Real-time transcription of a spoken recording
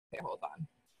Okay, hold on.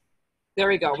 There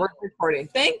we go. We're recording.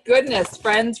 Thank goodness.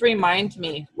 Friends remind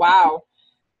me. Wow.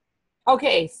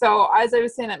 Okay, so as I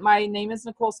was saying, my name is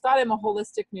Nicole Scott. I'm a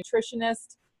holistic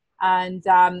nutritionist, and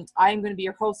I'm going to be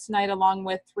your host tonight along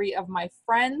with three of my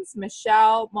friends,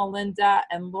 Michele, Melinda,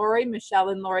 and Laurie. Michele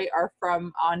and Laurie are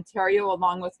from Ontario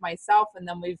along with myself, and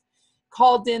then we've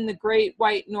called in the Great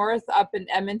White North up in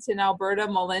Edmonton, Alberta,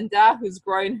 Melinda, who's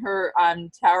growing her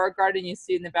tower garden you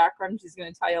see in the background. She's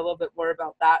going to tell you a little bit more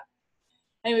about that.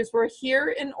 Anyways, we're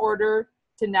here in order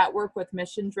to network with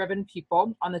mission-driven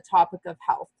people on the topic of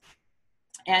health.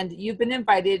 And you've been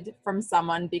invited from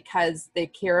someone because they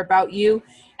care about you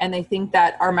and they think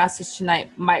that our message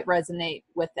tonight might resonate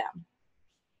with them.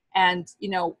 And, you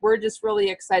know, we're just really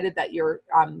excited that you're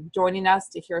joining us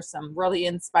to hear some really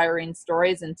inspiring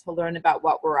stories and to learn about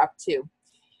what we're up to.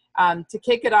 To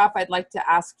kick it off, I'd like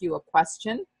to ask you a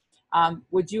question.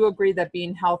 Would you agree that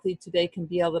being healthy today can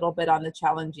be a little bit on the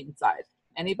challenging side?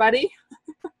 Anybody?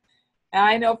 And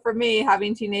I know for me,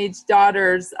 having teenage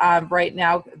daughters right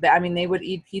now, I mean, they would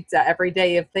eat pizza every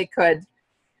day if they could,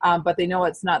 but they know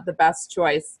it's not the best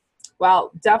choice.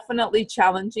 Well, definitely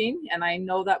challenging. And I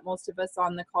know that most of us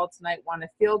on the call tonight want to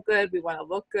feel good. We want to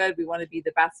look good. We want to be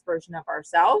the best version of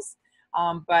ourselves.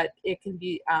 But it can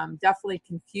be definitely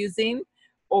confusing,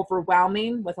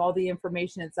 overwhelming with all the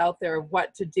information that's out there of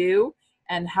what to do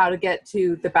and how to get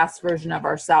to the best version of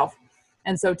ourselves.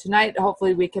 And so tonight,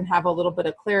 hopefully we can have a little bit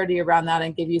of clarity around that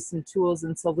and give you some tools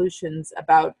and solutions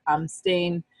about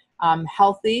staying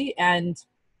healthy and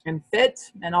fit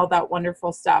and all that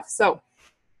wonderful stuff. So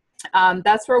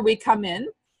that's where we come in,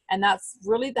 and that's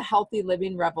really the healthy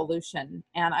living revolution.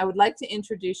 And I would like to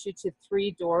introduce you to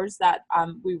three doors that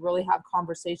we really have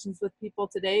conversations with people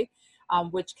today,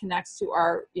 which connects to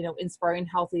our, inspiring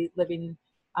healthy living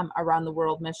around the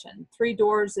world mission. Three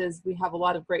doors is we have a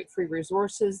lot of great free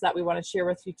resources that we want to share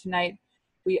with you tonight.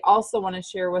 We also want to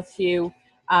share with you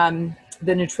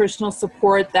the nutritional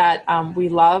support that we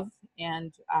love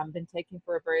and been taking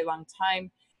for a very long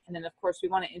time. And then, of course, we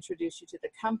want to introduce you to the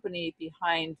company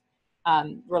behind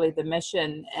really the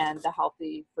mission and the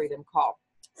Healthy Freedom Call.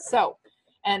 So,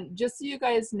 and just so you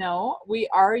guys know, we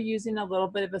are using a little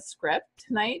bit of a script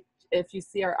tonight. If you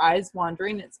see our eyes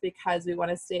wandering, it's because we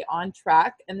want to stay on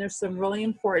track. And there's some really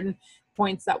important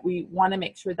points that we want to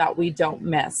make sure that we don't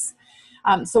miss.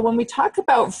 So when we talk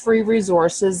about free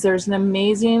resources, there's an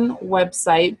amazing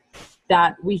website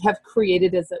that we have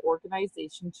created as an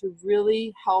organization to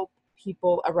really help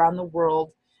people around the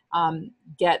world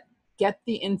get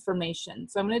the information.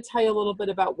 So I'm going to tell you a little bit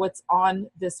about what's on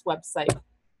this website.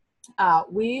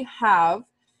 We have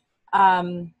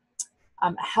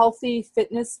healthy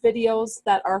fitness videos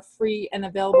that are free and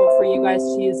available for you guys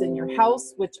to use in your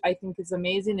house, which I think is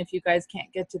amazing if you guys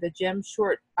can't get to the gym.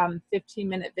 Short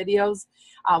 15-minute videos.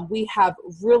 We have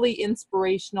really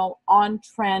inspirational,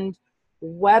 on-trend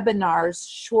webinars,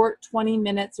 short 20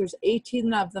 minutes. There's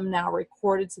 18 of them now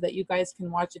recorded so that you guys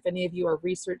can watch if any of you are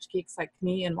research geeks like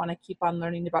me and want to keep on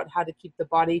learning about how to keep the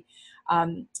body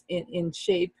in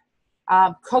shape.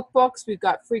 Cookbooks, we've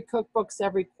got free cookbooks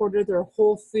every quarter. They're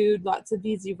whole food, lots of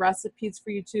easy recipes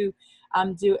for you to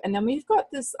do. And then we've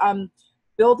got this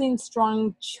Building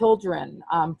Strong Children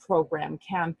program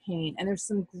campaign. And there's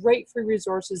some great free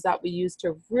resources that we use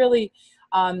to really,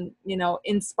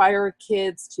 inspire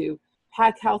kids to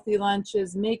pack healthy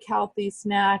lunches, make healthy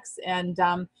snacks. And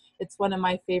it's one of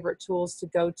my favorite tools to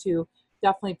go to.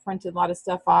 Definitely printed a lot of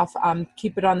stuff off.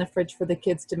 Keep it on the fridge for the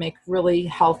kids to make really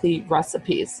healthy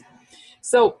recipes.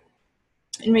 So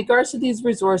in regards to these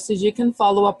resources, you can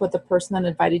follow up with the person that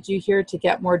invited you here to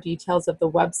get more details of the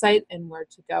website and where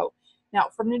to go. Now,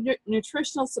 from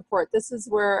nutritional support, this is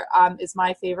where is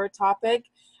my favorite topic.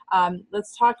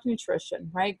 Let's talk nutrition,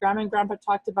 right? Grandma and Grandpa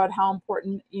talked about how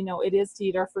important, it is to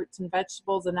eat our fruits and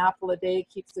vegetables. An apple a day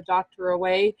keeps the doctor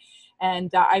away.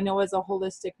 And I know as a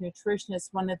holistic nutritionist,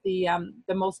 one of the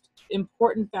most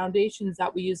important foundations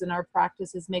that we use in our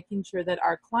practice is making sure that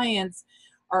our clients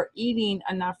are eating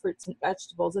enough fruits and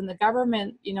vegetables. And the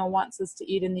government, wants us to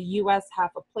eat in the US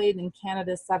half a plate, in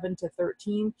Canada 7 to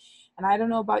 13. And I don't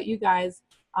know about you guys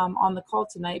on the call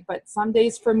tonight, but some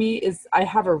days for me is I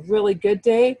have a really good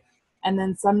day and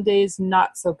then some days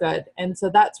not so good. And so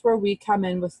that's where we come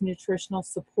in with nutritional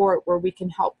support, where we can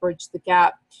help bridge the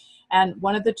gap. And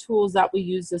one of the tools that we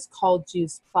use is called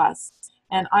Juice Plus.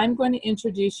 And I'm going to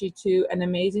introduce you to an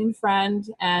amazing friend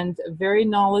and very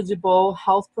knowledgeable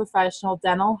health professional,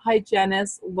 dental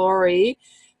hygienist, Laurie,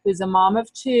 who's a mom of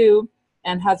two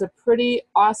and has a pretty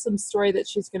awesome story that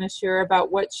she's going to share about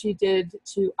what she did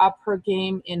to up her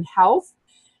game in health.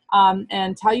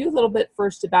 And tell you a little bit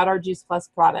first about our Juice Plus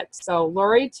products. So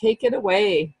Laurie, take it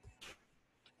away.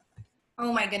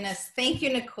 Oh my goodness. Thank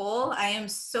you, Nicole. I am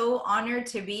so honored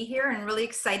to be here and really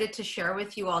excited to share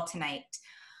with you all tonight.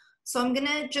 So I'm going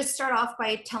to just start off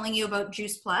by telling you about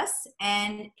Juice Plus,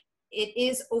 and it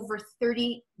is over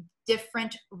 30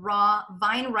 different raw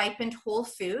vine ripened whole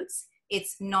foods.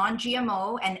 It's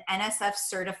non-GMO and NSF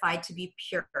certified to be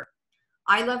pure.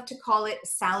 I love to call it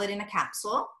salad in a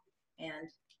capsule, and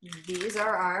these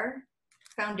are our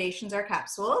foundations, our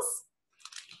capsules.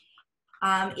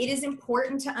 It is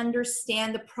important to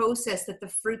understand the process that the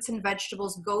fruits and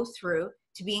vegetables go through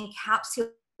to be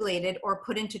encapsulated or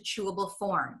put into chewable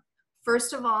form.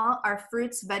 First of all, our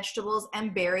fruits, vegetables,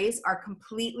 and berries are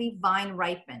completely vine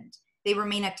ripened. They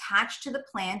remain attached to the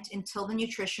plant until the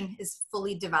nutrition is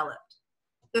fully developed.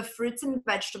 The fruits and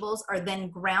vegetables are then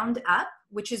ground up,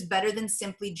 which is better than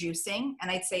simply juicing,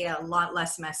 and I'd say a lot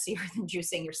less messier than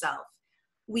juicing yourself.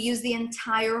 We use the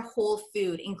entire whole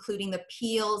food, including the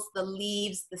peels, the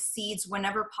leaves, the seeds,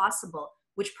 whenever possible,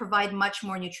 which provide much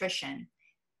more nutrition.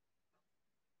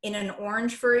 In an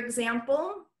orange, for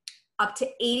example, up to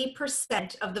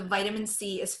 80% of the vitamin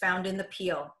C is found in the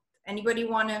peel. Anybody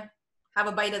want to have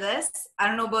a bite of this? I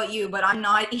don't know about you, but I'm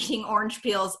not eating orange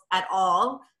peels at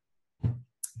all.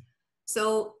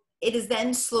 So it is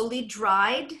then slowly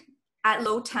dried at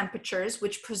low temperatures,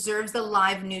 which preserves the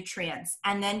live nutrients,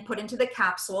 and then put into the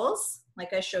capsules,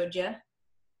 like I showed you,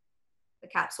 the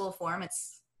capsule form.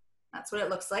 That's what it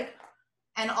looks like,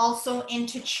 and also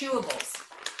into chewables.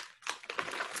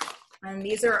 And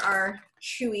these are our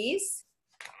chewies,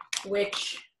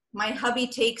 which my hubby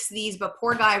takes these, but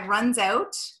poor guy runs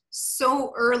out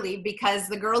so early because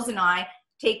the girls and I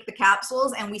take the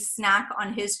capsules and we snack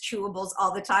on his chewables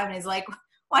all the time. And he's like,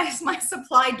 why is my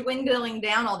supply dwindling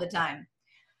down all the time?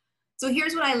 So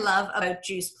here's what I love about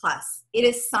Juice Plus. It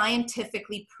is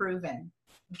scientifically proven.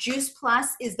 Juice Plus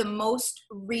is the most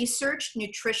researched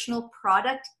nutritional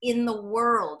product in the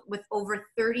world, with over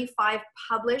 35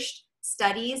 published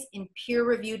studies in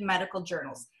peer-reviewed medical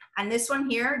journals. And this one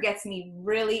here gets me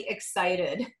really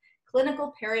excited.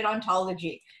 Clinical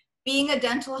periodontology. Being a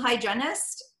dental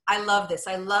hygienist, I love this.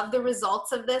 I love the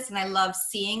results of this, and I love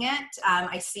seeing it.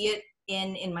 I see it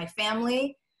in my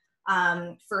family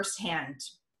firsthand.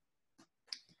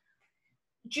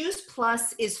 Juice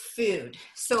Plus is food.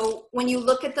 So when you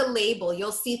look at the label,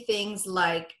 you'll see things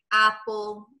like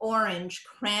apple, orange,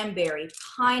 cranberry,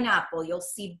 pineapple. You'll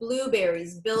see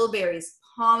blueberries, bilberries,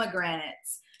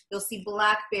 pomegranates. You'll see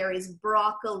blackberries,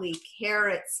 broccoli,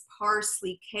 carrots,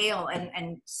 parsley, kale,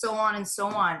 and so on and so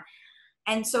on.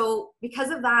 And so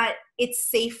because of that, it's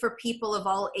safe for people of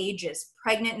all ages,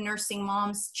 pregnant, nursing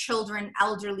moms, children,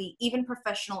 elderly, even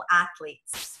professional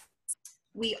athletes.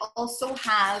 We also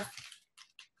have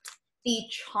the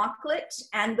chocolate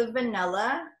and the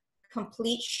vanilla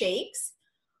complete shakes,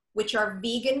 which are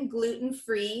vegan,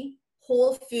 gluten-free,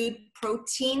 whole food,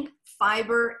 protein,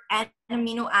 fiber, and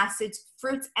amino acids,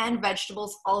 fruits and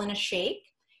vegetables all in a shake.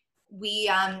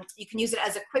 You can use it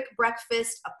as a quick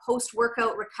breakfast, a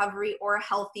post-workout recovery, or a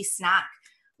healthy snack.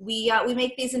 We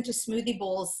make these into smoothie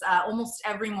bowls almost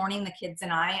every morning, the kids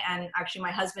and I, and actually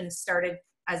my husband started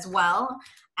as well.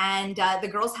 And the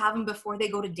girls have them before they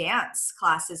go to dance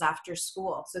classes after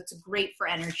school. So it's great for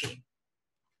energy.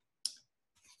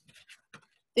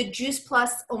 The Juice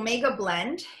Plus Omega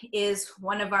Blend is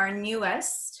one of our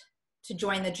newest to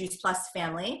join the Juice Plus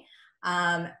family.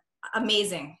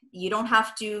 Amazing. You don't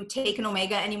have to take an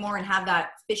omega anymore and have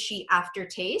that fishy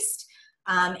aftertaste.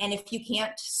 And if you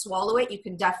can't swallow it, you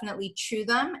can definitely chew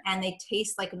them, and they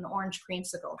taste like an orange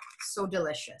creamsicle. So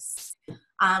delicious.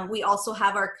 We also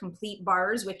have our complete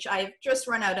bars, which I've just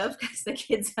run out of because the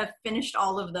kids have finished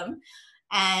all of them.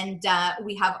 And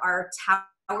we have our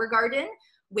Tower Garden,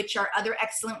 which are other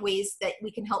excellent ways that we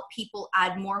can help people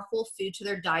add more whole food to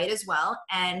their diet as well.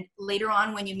 And later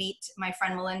on, when you meet my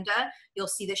friend Melinda, you'll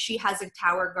see that she has a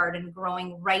Tower Garden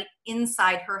growing right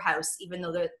inside her house, even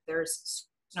though there's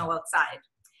snow outside.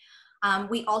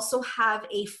 We also have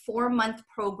a 4-month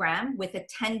program with a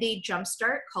 10-day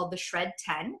jumpstart called the Shred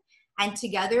 10. And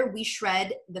together we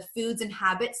shred the foods and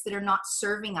habits that are not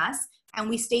serving us, and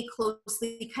we stay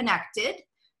closely connected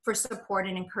for support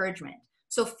and encouragement.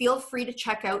 So feel free to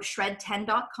check out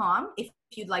shred10.com if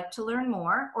you'd like to learn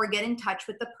more, or get in touch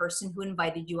with the person who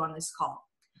invited you on this call.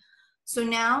 So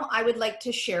now I would like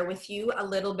to share with you a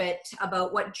little bit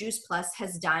about what Juice Plus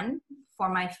has done for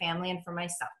my family and for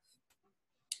myself.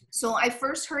 So I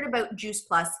first heard about Juice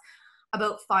Plus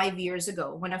about 5 years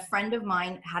ago when a friend of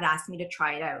mine had asked me to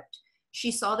try it out.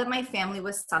 She saw that my family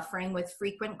was suffering with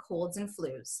frequent colds and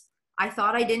flus. I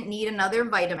thought I didn't need another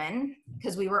vitamin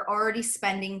because we were already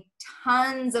spending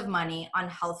tons of money on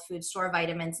health food store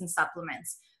vitamins and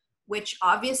supplements. which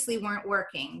obviously weren't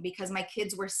working because my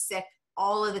kids were sick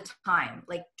all of the time,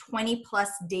 like 20 plus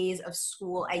days of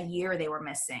school a year they were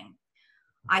missing.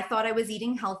 I thought I was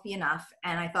eating healthy enough,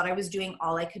 and I thought I was doing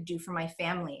all I could do for my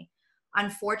family.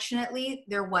 Unfortunately,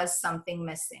 there was something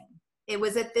missing. It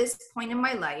was at this point in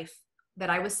my life that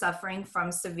I was suffering from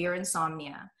severe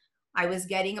insomnia. I was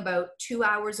getting about 2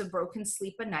 hours of broken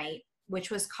sleep a night,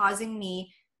 which was causing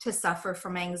me to suffer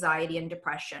from anxiety and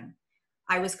depression.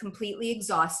 I was completely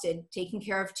exhausted, taking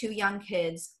care of 2 young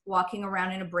kids, walking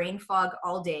around in a brain fog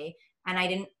all day, and I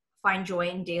didn't find joy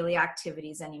in daily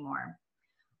activities anymore.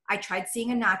 I tried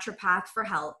seeing a naturopath for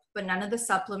help, but none of the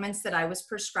supplements that I was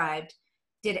prescribed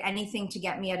did anything to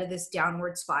get me out of this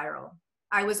downward spiral.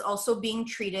 I was also being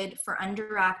treated for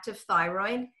underactive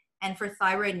thyroid and for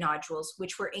thyroid nodules,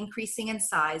 which were increasing in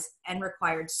size and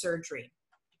required surgery.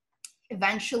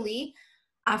 Eventually,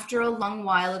 after a long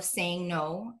while of saying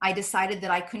no, I decided that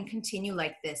I couldn't continue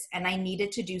like this, and I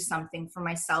needed to do something for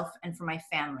myself and for my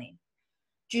family.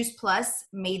 Juice Plus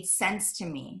made sense to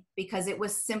me because it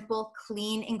was simple,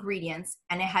 clean ingredients,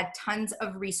 and it had tons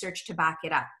of research to back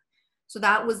it up. So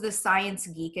that was the science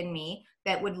geek in me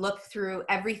that would look through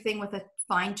everything with a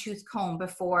fine-tooth comb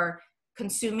before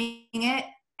consuming it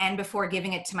and before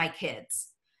giving it to my kids.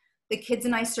 The kids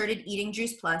and I started eating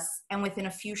Juice Plus, and within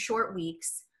a few short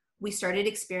weeks, we started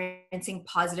experiencing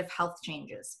positive health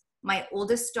changes. My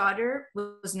oldest daughter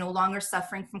was no longer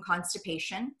suffering from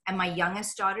constipation, and my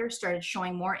youngest daughter started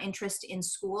showing more interest in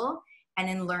school and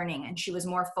in learning, and she was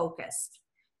more focused.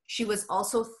 She was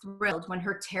also thrilled when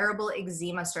her terrible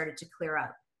eczema started to clear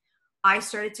up. I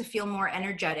started to feel more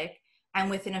energetic,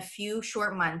 and within a few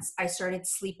short months, I started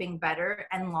sleeping better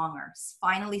and longer,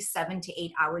 finally 7 to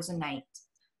 8 hours a night.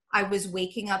 I was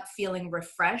waking up feeling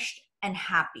refreshed and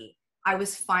happy. I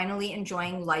was finally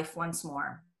enjoying life once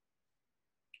more.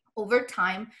 Over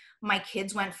time, my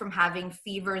kids went from having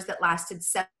fevers that lasted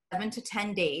 7 to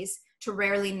 10 days to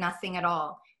rarely nothing at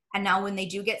all. And now when they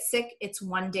do get sick, it's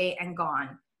 1 day and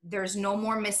gone. There's no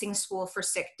more missing school for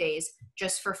sick days,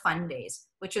 just for fun days,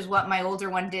 which is what my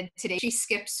older one did today. She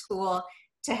skipped school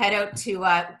to head out to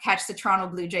catch the Toronto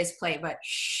Blue Jays play, but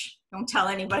shh, don't tell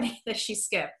anybody that she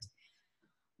skipped.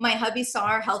 My hubby saw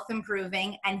our health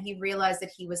improving, and he realized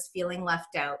that he was feeling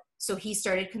left out. So he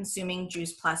started consuming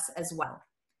Juice Plus as well.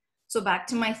 So back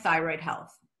to my thyroid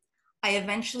health. I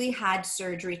eventually had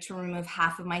surgery to remove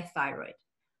half of my thyroid.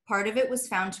 Part of it was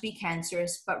found to be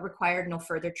cancerous, but required no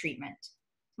further treatment.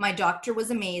 My doctor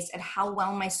was amazed at how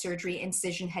well my surgery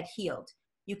incision had healed.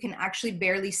 You can actually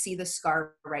barely see the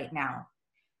scar right now.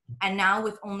 And now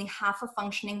with only half a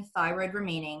functioning thyroid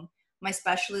remaining, my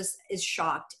specialist is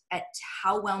shocked at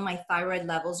how well my thyroid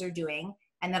levels are doing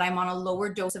and that I'm on a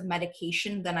lower dose of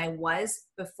medication than I was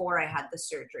before I had the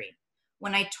surgery.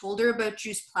 When I told her about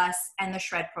Juice Plus and the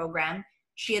Shred program,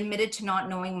 she admitted to not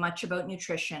knowing much about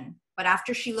nutrition. But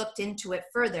after she looked into it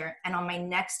further, and on my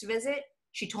next visit,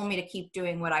 she told me to keep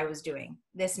doing what I was doing.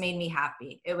 This made me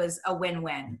happy. It was a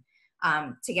win-win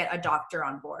to get a doctor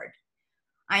on board.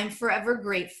 I'm forever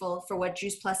grateful for what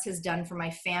Juice Plus has done for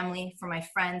my family, for my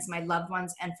friends, my loved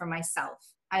ones, and for myself.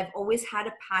 I've always had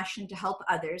a passion to help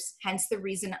others, hence the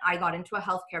reason I got into a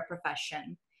healthcare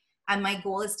profession. And my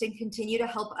goal is to continue to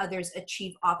help others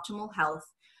achieve optimal health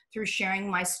through sharing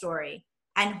my story,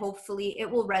 and hopefully it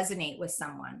will resonate with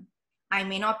someone. I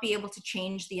may not be able to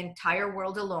change the entire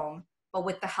world alone, but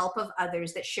with the help of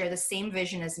others that share the same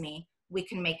vision as me, we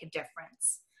can make a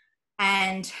difference.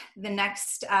 And the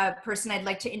next person I'd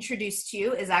like to introduce to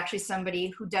you is actually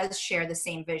somebody who does share the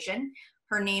same vision.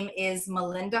 Her name is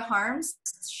Melinda Harms.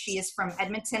 She is from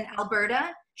Edmonton,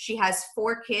 Alberta. She has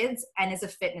 4 kids and is a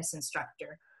fitness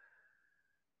instructor.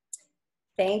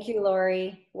 Thank you,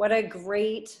 Laurie. What a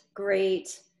great,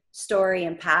 great story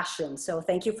and passion. So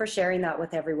thank you for sharing that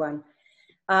with everyone.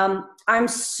 I'm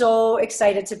so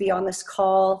excited to be on this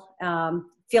call,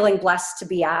 feeling blessed to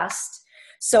be asked.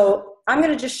 So I'm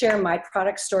going to just share my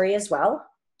product story as well.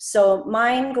 So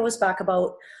mine goes back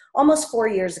about almost 4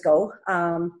 years ago.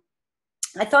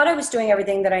 I thought I was doing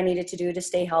everything that I needed to do to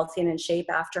stay healthy and in shape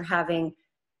after having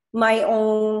my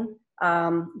own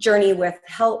journey with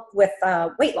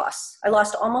weight loss. I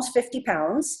lost almost 50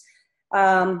 pounds.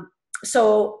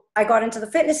 So I got into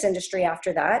the fitness industry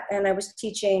after that, and I was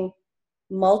teaching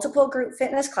multiple group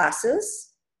fitness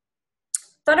classes.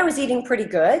 Thought I was eating pretty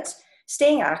good,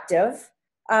 staying active,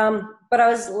 but I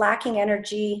was lacking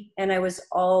energy, and I was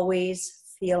always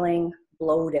feeling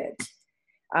bloated.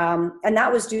 And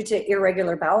that was due to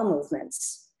irregular bowel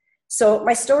movements. So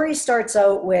my story starts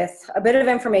out with a bit of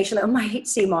information that might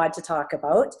seem odd to talk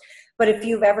about, but if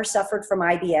you've ever suffered from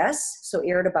IBS, so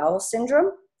irritable bowel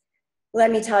syndrome,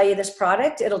 let me tell you, this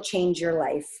product, it'll change your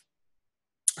life.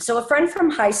 So a friend from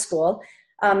high school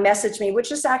messaged me, which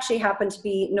just actually happened to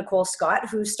be Nicole Scott,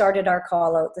 who started our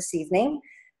call out this evening.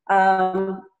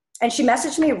 And she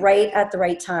messaged me right at the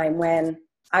right time when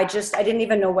I didn't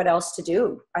even know what else to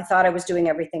do. I thought I was doing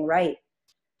everything right.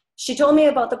 She told me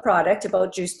about the product,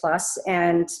 about Juice Plus,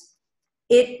 and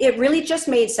it really just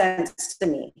made sense to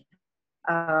me.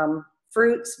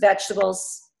 Fruits,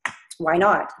 vegetables, why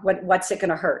not? What's it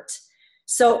gonna hurt?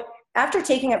 So after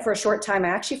taking it for a short time, I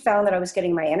actually found that I was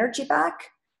getting my energy back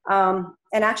and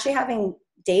actually having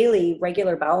daily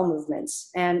regular bowel movements.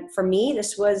 And for me,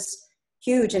 this was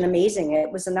huge and amazing.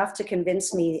 It was enough to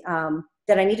convince me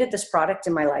that I needed this product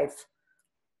in my life.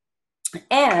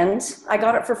 And I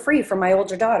got it for free from my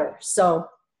older daughter. So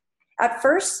at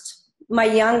first, my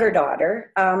younger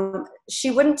daughter,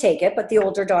 she wouldn't take it, but the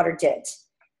older daughter did.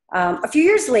 A few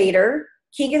years later,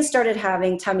 Keegan started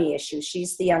having tummy issues.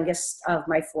 She's the youngest of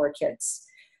my 4 kids.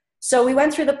 So we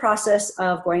went through the process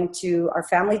of going to our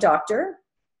family doctor,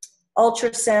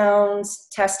 ultrasounds,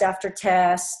 test after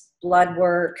test, blood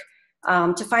work,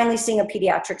 to finally seeing a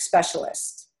pediatric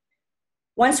specialist.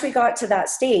 Once we got to that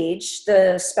stage,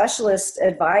 the specialist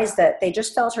advised that they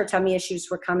just felt her tummy issues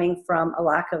were coming from a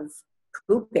lack of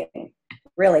pooping,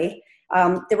 really.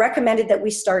 They recommended that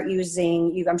we start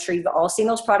using, I'm sure you've all seen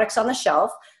those products on the shelf,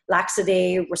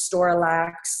 Laxaday,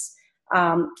 Restore-Lax.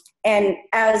 And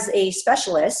as a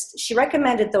specialist, she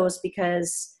recommended those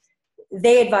because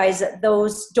they advise that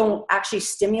those don't actually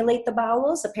stimulate the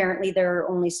bowels. Apparently, they're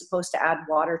only supposed to add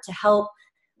water to help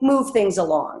move things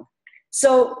along.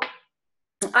 So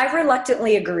I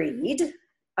reluctantly agreed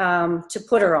to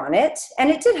put her on it, and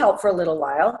it did help for a little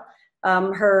while.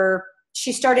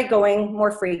 She started going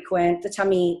more frequent. The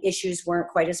tummy issues weren't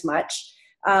quite as much,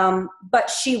 but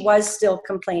she was still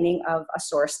complaining of a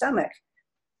sore stomach.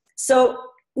 So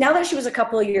now that she was a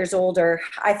couple of years older,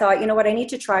 I thought, you know what, I need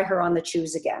to try her on the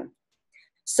chews again.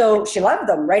 So she loved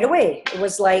them right away. It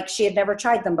was like she had never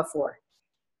tried them before.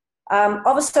 All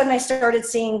of a sudden, I started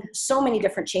seeing so many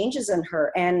different changes in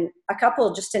her. And a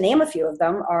couple, just to name a few of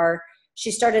them, are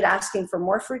she started asking for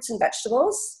more fruits and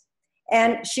vegetables,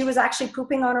 and she was actually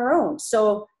pooping on her own.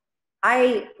 So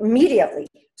I immediately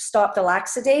stopped the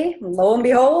Laxaday, and lo and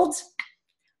behold,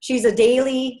 she's a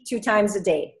daily, 2 times a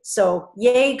day. So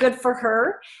yay, good for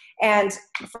her. And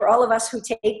for all of us who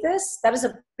take this, that is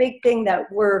a big thing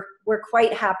that we're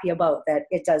quite happy about that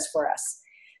it does for us.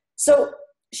 So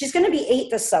she's going to be 8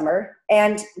 this summer,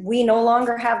 and we no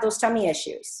longer have those tummy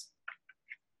issues.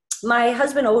 My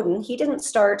husband, Odin, he didn't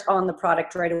start on the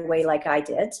product right away like I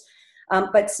did,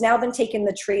 but it's now been taking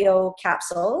the Trio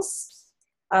capsules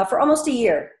for almost a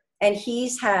year. And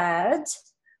he's had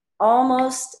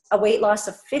almost a weight loss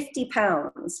of 50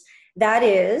 pounds. That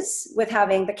is with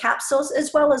having the capsules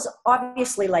as well as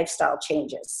obviously lifestyle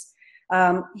changes.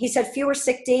 He's had fewer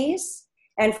sick days.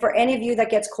 And for any of you that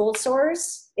gets cold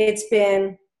sores, it's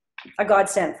been a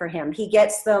godsend for him. He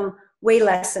gets them way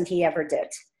less than he ever did.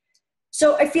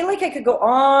 So I feel like I could go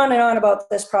on and on about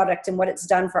this product and what it's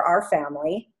done for our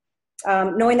family,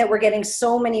 knowing that we're getting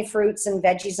so many fruits and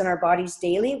veggies in our bodies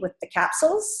daily with the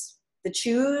capsules, the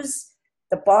chews,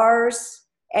 the bars,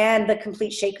 and the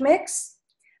complete shake mix.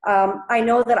 I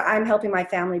know that I'm helping my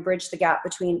family bridge the gap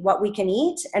between what we can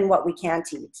eat and what we can't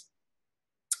eat.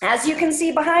 As you can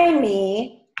see behind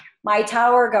me, my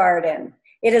tower garden.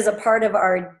 It is a part of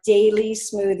our daily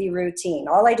smoothie routine.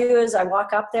 All I do is I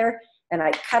walk up there and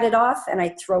I cut it off and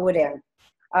I throw it in.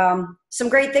 Some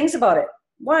great things about it.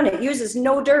 One, it uses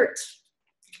no dirt.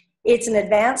 It's an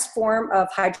advanced form of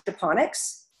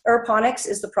hydroponics. Aeroponics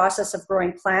is the process of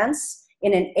growing plants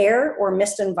in an air or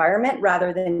mist environment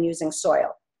rather than using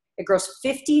soil. It grows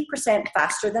 50%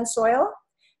 faster than soil.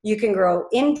 You can grow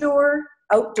indoor,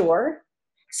 outdoor.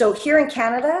 So here in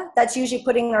Canada, that's usually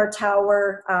putting our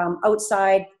tower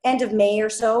outside end of May or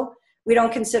so. We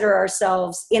don't consider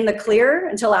ourselves in the clear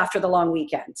until after the long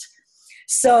weekend.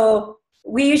 So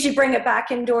we usually bring it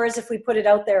back indoors if we put it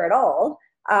out there at all,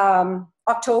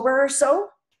 October or so.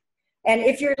 And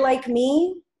if you're like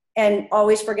me and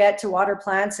always forget to water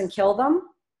plants and kill them,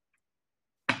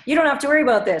 you don't have to worry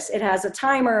about this. It has a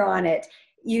timer on it.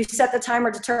 You set the timer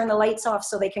to turn the lights off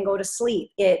so they can go to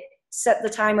sleep. It set the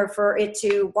timer for it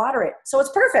to water it. So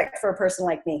it's perfect for a person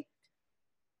like me.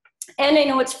 And I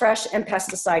know it's fresh and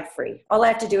pesticide free. All I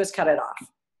have to do is cut it off.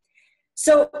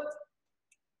 So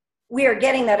we are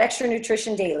getting that extra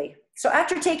nutrition daily. So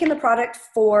after taking the product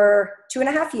for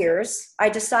 2.5 years, I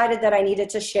decided that I needed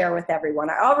to share with everyone.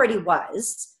 I already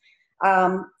was,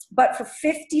 but for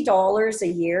 $50 a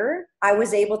year, I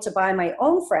was able to buy my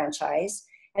own franchise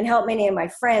and help many of my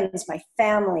friends, my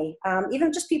family,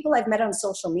 even just people I've met on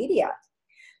social media.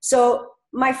 So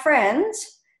my friend,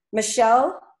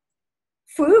 Michele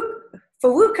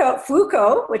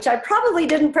Foucault, which I probably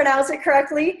didn't pronounce it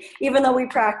correctly, even though we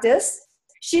practice.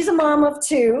 She's a mom of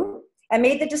 2 and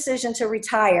made the decision to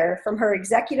retire from her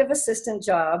executive assistant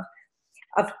job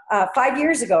of 5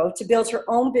 years ago to build her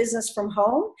own business from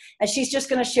home. And she's just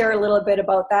going to share a little bit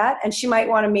about that. And she might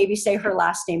want to maybe say her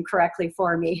last name correctly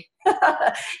for me.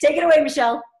 Take it away,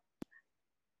 Michele.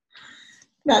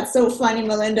 That's so funny,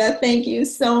 Melinda. Thank you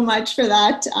so much for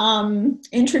that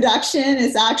introduction.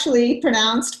 It's actually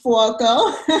pronounced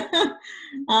Foucault.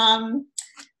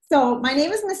 So my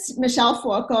name is Michele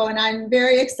Foucault, and I'm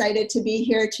very excited to be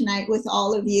here tonight with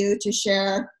all of you to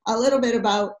share a little bit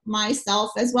about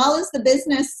myself as well as the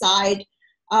business side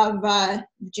of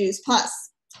Juice Plus.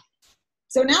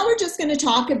 So now we're just going to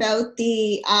talk about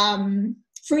the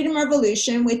Freedom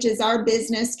Revolution, which is our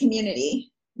business community.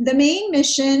 The main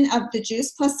mission of the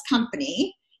Juice Plus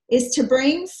company is to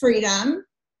bring freedom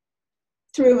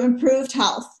through improved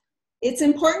health. It's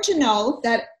important to know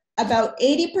that about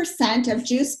 80% of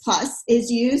Juice Plus is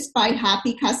used by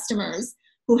happy customers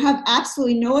who have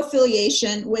absolutely no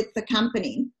affiliation with the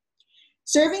company.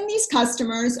 Serving these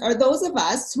customers are those of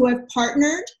us who have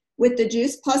partnered with the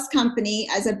Juice Plus company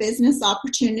as a business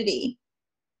opportunity.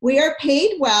 We are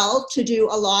paid well to do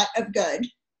a lot of good.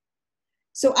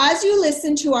 So as you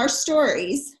listen to our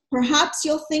stories, perhaps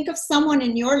you'll think of someone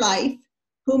in your life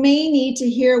who may need to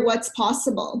hear what's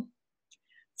possible.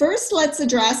 First, let's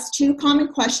address 2 common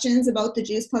questions about the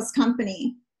Juice Plus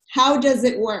company. How does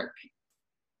it work?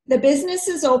 The business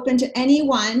is open to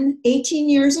anyone 18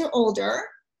 years or older.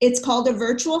 It's called a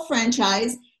virtual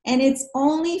franchise, and it's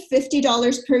only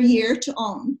 $50 per year to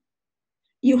own.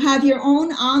 You have your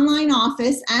own online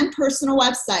office and personal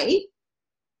website,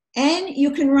 and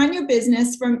you can run your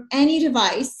business from any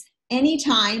device,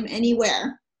 anytime,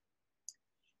 anywhere.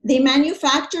 They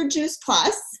manufacture Juice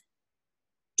Plus,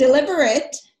 deliver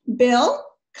it, bill,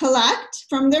 collect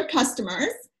from their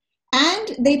customers,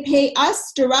 and they pay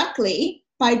us directly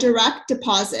by direct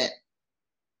deposit.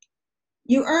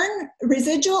 You earn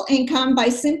residual income by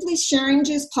simply sharing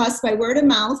Juice Plus by word of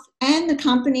mouth, and the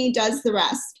company does the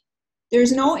rest.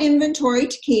 There's no inventory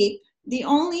to keep. The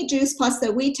only Juice Plus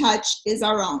that we touch is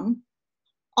our own.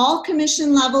 All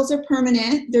commission levels are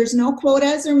permanent. There's no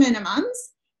quotas or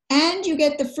minimums, and you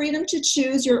get the freedom to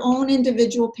choose your own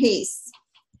individual pace.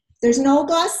 There's no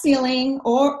glass ceiling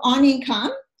or on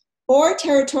income or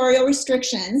territorial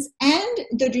restrictions,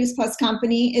 and the Juice Plus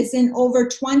company is in over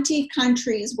 20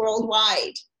 countries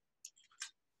worldwide.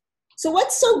 So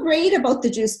what's so great about the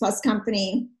Juice Plus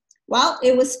company? Well,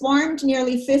 it was formed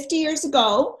nearly 50 years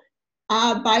ago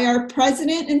by our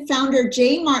president and founder,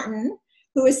 Jay Martin,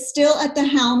 who is still at the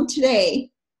helm today.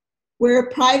 We're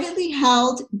a privately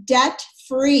held,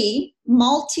 debt-free,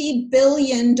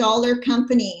 multi-billion-dollar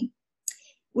company.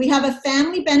 We have a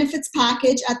family benefits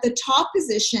package at the top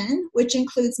position, which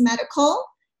includes medical,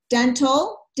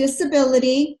 dental,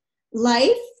 disability,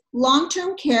 life,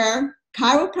 long-term care,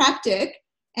 chiropractic,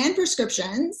 and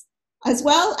prescriptions, as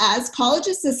well as college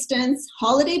assistance,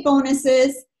 holiday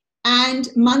bonuses, and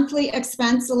monthly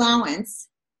expense allowance.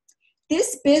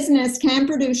 This business can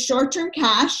produce short-term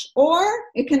cash, or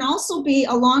it can also be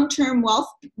a long-term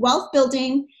wealth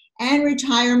building and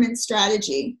retirement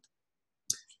strategy.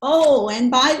 Oh,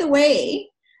 and by the way,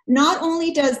 not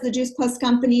only does the Juice Plus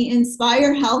company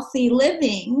inspire healthy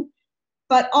living,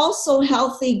 but also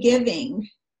healthy giving.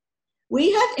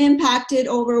 We have impacted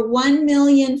over 1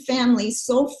 million families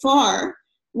so far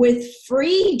with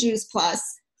free Juice Plus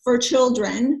for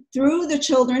children through the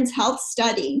Children's Health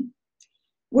Study.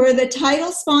 We're the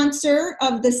title sponsor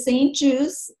of the St.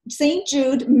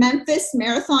 Jude Memphis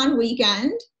Marathon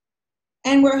Weekend,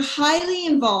 and we're highly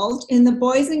involved in the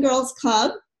Boys and Girls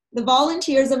Club, the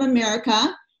Volunteers of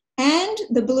America, and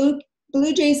the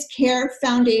Blue Jays Care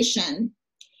Foundation.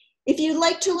 If you'd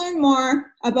like to learn more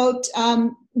about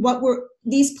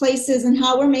these places and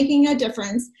how we're making a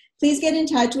difference, please get in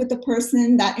touch with the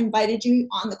person that invited you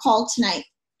on the call tonight.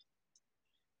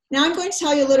 Now I'm going to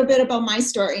tell you a little bit about my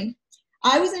story.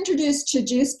 I was introduced to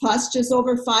Juice Plus just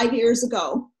over 5 years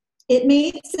ago. It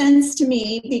made sense to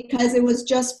me because it was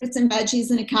just fruits and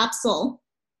veggies in a capsule.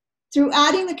 Through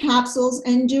adding the capsules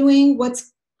and doing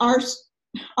what's our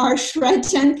Shred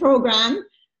 10 program,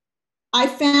 I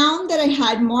found that I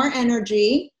had more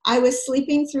energy. I was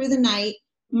sleeping through the night.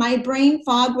 My brain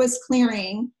fog was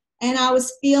clearing, and I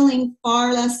was feeling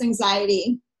far less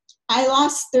anxiety. I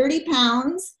lost 30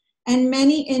 pounds and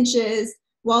many inches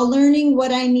while learning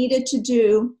what I needed to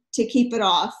do to keep it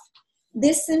off.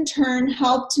 This in turn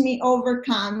helped me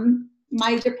overcome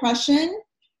my depression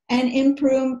and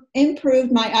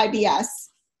improved my IBS.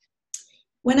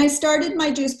 When I started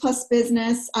my Juice Plus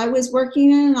business, I was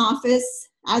working in an office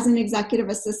as an executive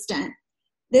assistant.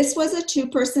 This was a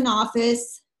 2-person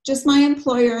office, just my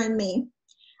employer and me.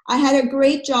 I had a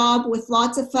great job with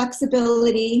lots of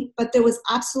flexibility, but there was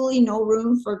absolutely no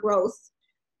room for growth.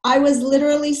 I was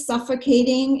literally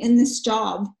suffocating in this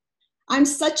job. I'm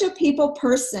such a people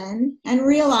person and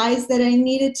realized that I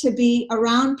needed to be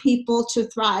around people to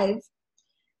thrive.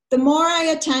 The more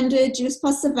I attended Juice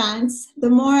Plus events, the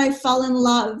more I fell in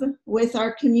love with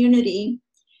our community,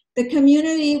 the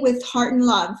community with heart and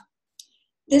love.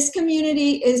 This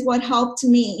community is what helped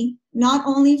me not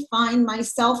only find my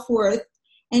self-worth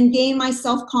and gain my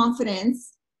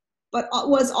self-confidence, but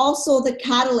was also the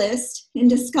catalyst in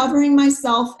discovering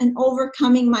myself and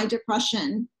overcoming my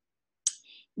depression.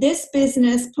 This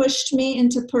business pushed me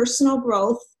into personal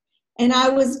growth, and I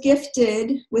was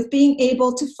gifted with being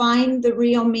able to find the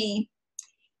real me.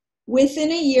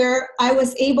 Within a year, I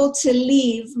was able to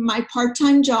leave my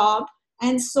part-time job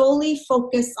and solely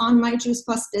focus on my Juice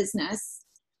Plus business.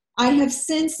 I have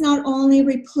since not only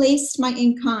replaced my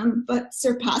income, but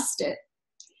surpassed it.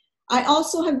 I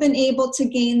also have been able to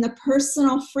gain the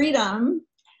personal freedom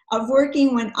of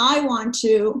working when I want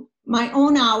to, my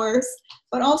own hours,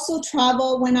 but also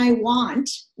travel when I want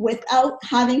without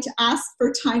having to ask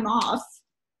for time off.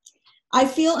 I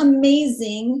feel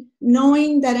amazing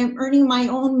knowing that I'm earning my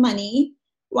own money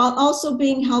while also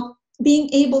being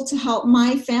able to help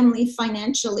my family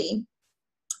financially.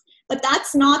 But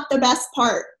that's not the best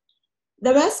part.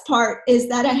 The best part is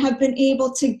that I have been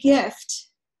able to gift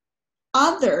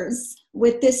others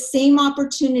with this same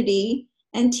opportunity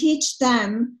and teach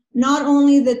them not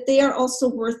only that they are also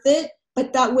worth it,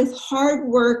 but that with hard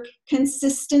work,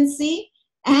 consistency,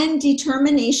 and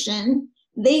determination,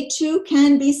 they too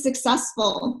can be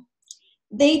successful.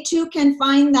 They too can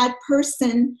find that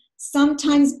person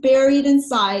sometimes buried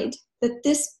inside that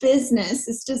this business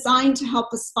is designed to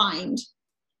help us find.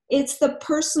 It's the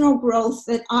personal growth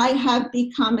that I have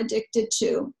become addicted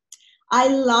to. I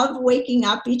love waking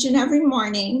up each and every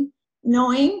morning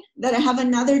knowing that I have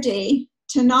another day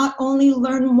to not only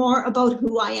learn more about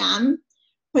who I am,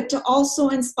 but to also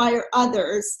inspire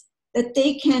others that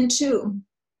they can too.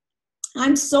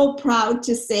 I'm so proud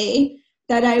to say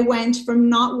that I went from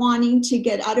not wanting to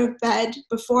get out of bed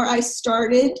before I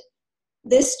started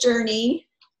this journey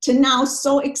to now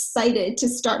so excited to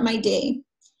start my day.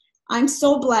 I'm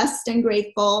so blessed and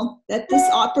grateful that this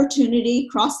opportunity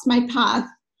crossed my path,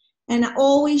 and I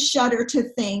always shudder to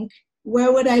think,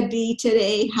 where would I be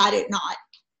today had it not?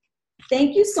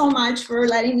 Thank you so much for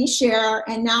letting me share,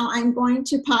 and now I'm going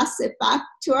to pass it back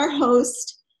to our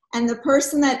host and the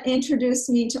person that introduced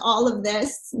me to all of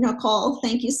this, Nicole.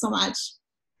 Thank you so much.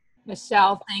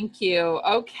 Michele, thank you.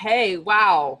 Okay,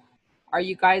 wow. Are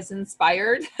you guys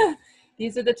inspired?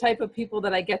 These are the type of people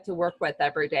that I get to work with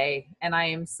every day, and I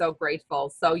am so grateful.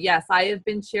 So yes, I have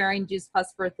been sharing Juice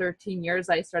Plus for 13 years.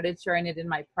 I started sharing it in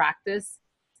my practice.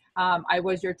 I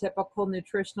was your typical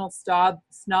nutritional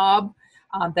snob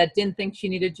that didn't think she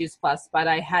needed Juice Plus, but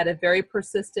I had a very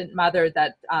persistent mother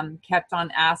that kept on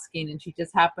asking, and she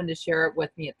just happened to share it with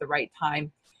me at the right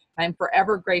time. I'm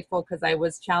forever grateful because I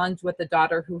was challenged with a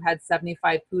daughter who had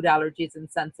 75 food allergies and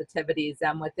sensitivities,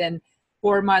 and within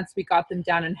 4 months, we got them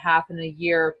down in half. In a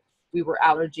year, we were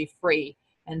allergy free.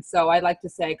 And so I like to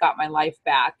say I got my life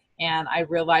back. And I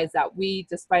realized that we,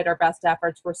 despite our best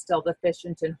efforts, were still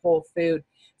deficient in whole food.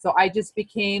 So I just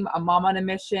became a mom on a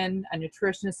mission, a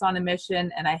nutritionist on a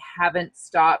mission, and I haven't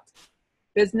stopped.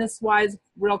 Business-wise,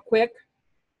 real quick,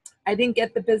 I didn't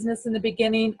get the business in the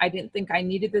beginning. I didn't think I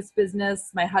needed this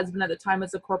business. My husband at the time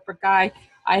was a corporate guy.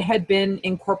 I had been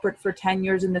in corporate for 10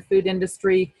 years in the food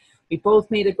industry. We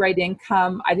both made a great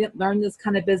income. I didn't learn this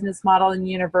kind of business model in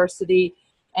university.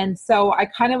 And so I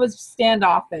kind of was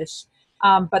standoffish.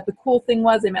 But the cool thing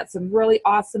was I met some really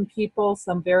awesome people,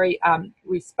 some very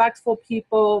respectful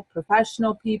people,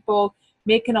 professional people,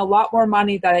 making a lot more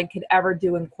money than I could ever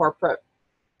do in corporate.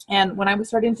 And when I was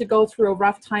starting to go through a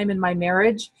rough time in my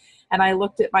marriage and I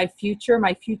looked at my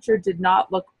future did not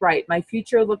look bright. My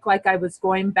future looked like I was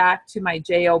going back to my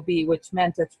job, which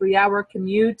meant a 3-hour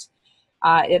commute.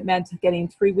 It meant getting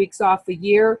 3 weeks off a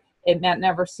year. It meant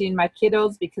never seeing my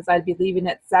kiddos because I'd be leaving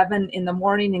at 7 in the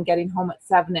morning and getting home at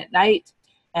 7 at night.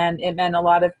 And it meant a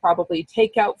lot of probably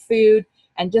takeout food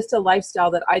and just a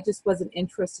lifestyle that I just wasn't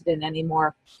interested in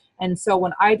anymore. And so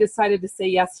when I decided to say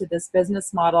yes to this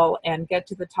business model and get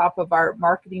to the top of our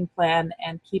marketing plan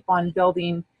and keep on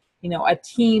building, a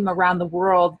team around the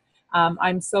world,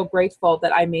 I'm so grateful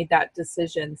that I made that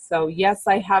decision. So yes,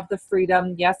 I have the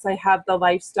freedom. Yes, I have the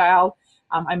lifestyle.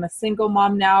 I'm a single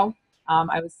mom now.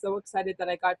 I was so excited that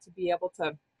I got to be able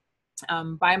to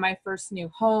buy my first new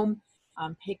home,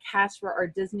 pay cash for our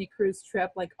Disney cruise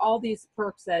trip, like all these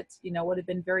perks that, you know, would have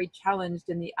been very challenged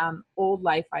in the old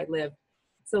life I lived.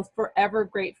 So forever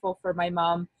grateful for my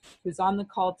mom who's on the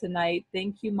call tonight.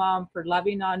 Thank you, Mom, for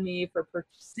loving on me, for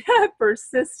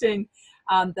persisting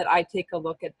that I take a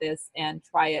look at this and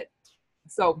try it.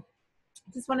 So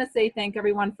I just want to say thank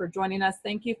everyone for joining us.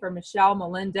 Thank you for Michele,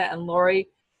 Melinda, and Laurie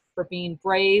for being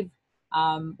brave.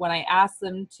 When I asked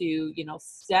them to, you know,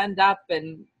 stand up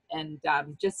and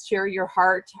just share your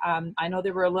heart, I know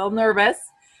they were a little nervous,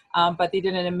 but they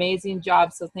did an amazing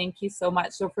job. So thank you so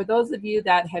much. So for those of you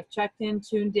that have checked in,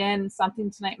 tuned in,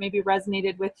 something tonight maybe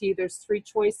resonated with you, there's 3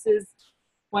 choices.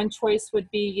 One choice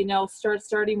would be, you know,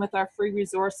 starting with our free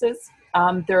resources.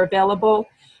 They're available.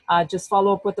 Just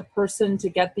follow up with the person to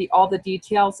get all the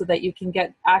details so that you can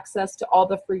get access to all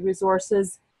the free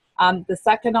resources. The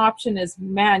second option is,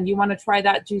 man, you want to try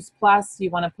that Juice Plus. You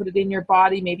want to put it in your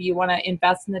body. Maybe you want to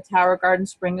invest in the Tower Garden.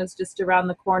 Spring is just around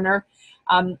the corner.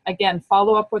 Again,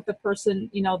 follow up with the person,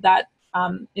 you know, that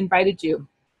invited you.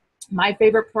 My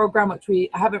favorite program, which we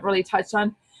haven't really touched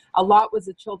on a lot, was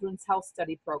a children's health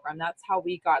study program. That's how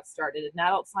we got started. An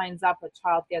adult signs up, a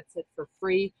child gets it for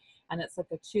free, and it's like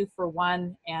a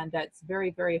 2-for-1, and it's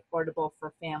very, very affordable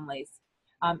for families.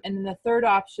 And then the third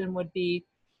option would be,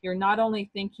 you're not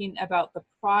only thinking about the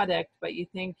product, but you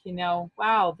think, you know,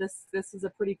 wow, this is a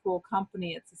pretty cool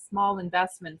company. It's a small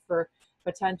investment for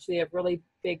potentially a really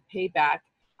big payback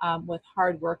with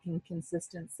hard work and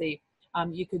consistency.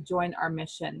 You could join our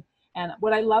mission. And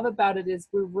what I love about it is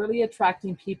we're really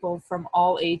attracting people from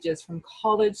all ages, from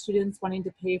college students wanting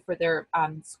to pay for their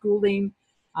schooling,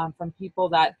 from people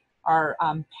that are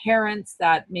parents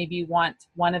that maybe want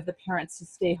one of the parents to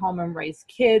stay home and raise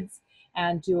kids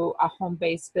and do a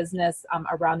home-based business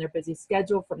around their busy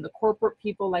schedule, from the corporate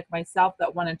people like myself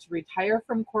that wanted to retire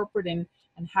from corporate and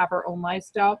have our own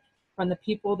lifestyle, from the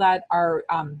people that are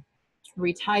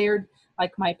retired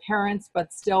like my parents,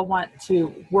 but still want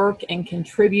to work and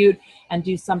contribute and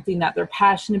do something that they're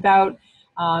passionate about.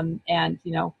 And,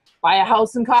 you know, buy a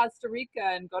house in Costa Rica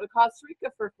and go to Costa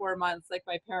Rica for 4 months like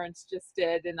my parents just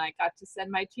did. And I got to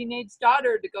send my teenage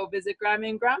daughter to go visit Grandma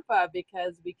and Grandpa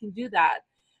because we can do that.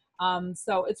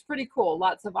 So it's pretty cool.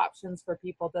 Lots of options for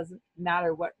people. Doesn't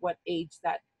matter what age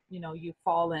that, you know, you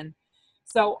fall in.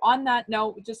 So on that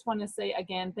note, we just want to say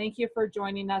again, thank you for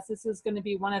joining us. This is going to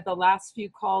be one of the last few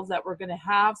calls that we're going to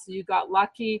have. So you got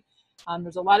lucky.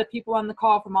 There's a lot of people on the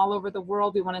call from all over the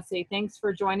world. We want to say thanks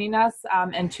for joining us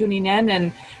and tuning in,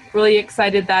 and really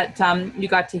excited that you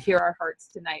got to hear our hearts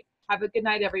tonight. Have a good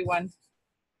night, everyone.